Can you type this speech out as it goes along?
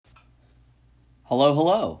Hello,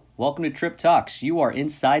 hello. Welcome to Trip Talks. You are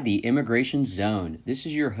inside the immigration zone. This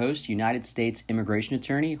is your host, United States immigration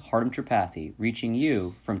attorney Hardem Tripathi, reaching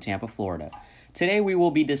you from Tampa, Florida. Today we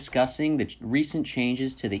will be discussing the recent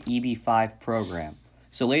changes to the EB-5 program.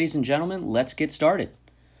 So ladies and gentlemen, let's get started.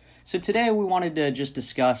 So today we wanted to just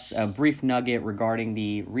discuss a brief nugget regarding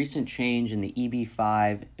the recent change in the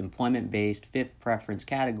EB-5 employment-based fifth preference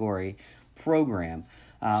category program.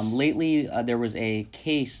 Lately, there was a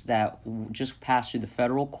case that just passed through the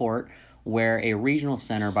federal court where a regional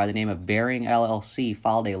center by the name of Bering LLC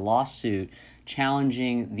filed a lawsuit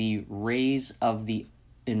challenging the raise of the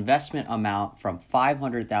investment amount from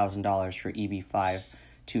 $500,000 for EB-5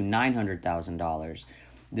 to $900,000.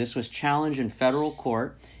 This was challenged in federal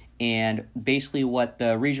court, and basically what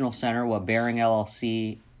the regional center, what Bering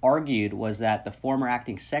LLC argued, was that the former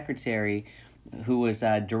acting secretary, who was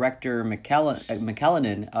Director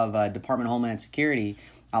McKellinan of Department of Homeland Security,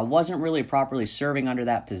 wasn't really properly serving under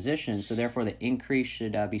that position, so therefore the increase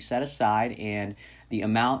should be set aside and the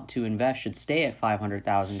amount to invest should stay at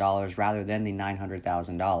 $500,000 rather than the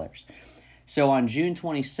 $900,000. So on June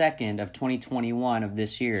 22nd of 2021 of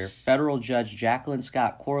this year, federal judge Jacqueline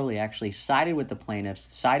Scott Corley actually sided with the plaintiffs,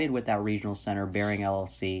 sided with that regional center, Bering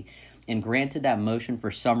LLC, and granted that motion for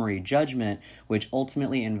summary judgment, which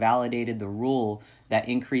ultimately invalidated the rule that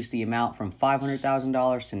increased the amount from $500,000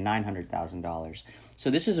 to $900,000. So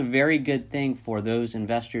this is a very good thing for those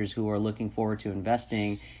investors who are looking forward to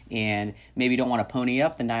investing and maybe don't want to pony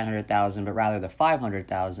up the $900,000, but rather the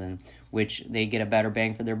 $500,000, which they get a better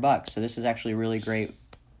bang for their buck. So this is actually a really great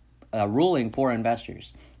ruling for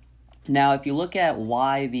investors. Now, if you look at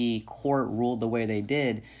why the court ruled the way they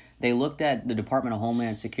did, they looked at the Department of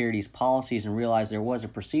Homeland Security's policies and realized there was a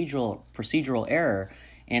procedural error.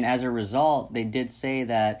 And as a result, they did say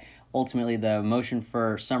that ultimately the motion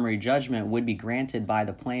for summary judgment would be granted by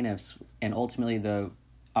the plaintiffs, and ultimately the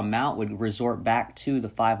amount would resort back to the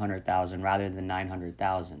 $500,000 rather than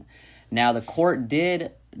 $900,000. Now, the court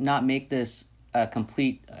did not make this a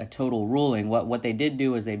total ruling. What they did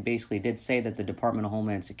do is they basically did say that the Department of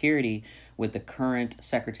Homeland Security, with the current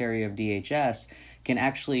Secretary of DHS, can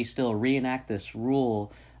actually still reenact this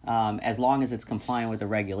rule as long as it's compliant with the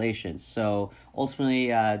regulations. So ultimately,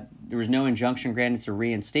 there was no injunction granted to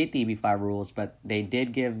reinstate the EB-5 rules, but they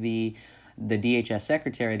did give the DHS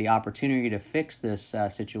Secretary the opportunity to fix this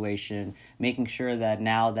situation, making sure that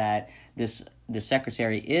now that the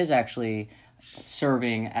Secretary is actually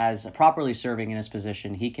properly serving in his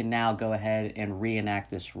position, he can now go ahead and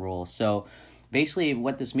reenact this rule. So basically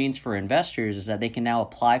what this means for investors is that they can now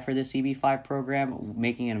apply for this EB-5 program,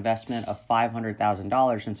 making an investment of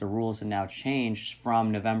 $500,000 since the rules have now changed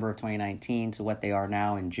from November of 2019 to what they are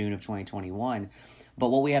now in June of 2021. But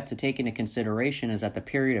what we have to take into consideration is that the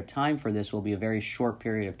period of time for this will be a very short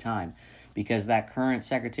period of time, because that current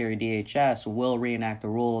Secretary of DHS will reenact a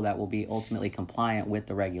rule that will be ultimately compliant with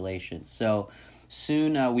the regulations. So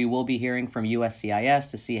soon we will be hearing from USCIS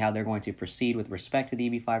to see how they're going to proceed with respect to the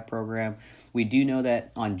EB-5 program. We do know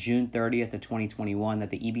that on June 30th of 2021 that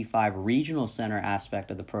the EB-5 regional center aspect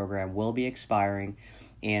of the program will be expiring,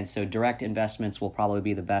 and so direct investments will probably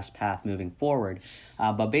be the best path moving forward.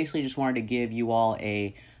 But basically just wanted to give you all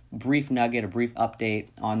a brief nugget, a brief update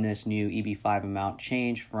on this new EB-5 amount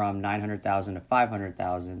change from $900,000 to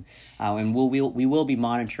 $500,000. And we will be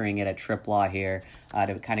monitoring it at Trip Law here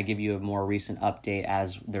to kind of give you a more recent update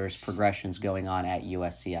as there's progressions going on at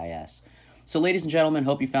USCIS. So ladies and gentlemen,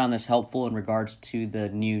 hope you found this helpful in regards to the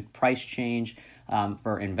new price change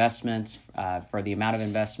for investments, for the amount of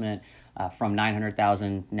investment from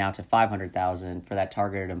 $900,000 now to $500,000 for that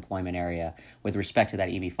targeted employment area with respect to that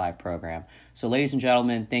EB-5 program. So ladies and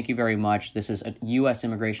gentlemen, thank you very much. This is a U.S.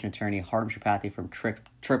 immigration attorney, Hardem Tripathi from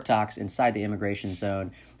Trip Talks inside the immigration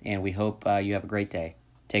zone, and we hope you have a great day.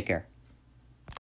 Take care.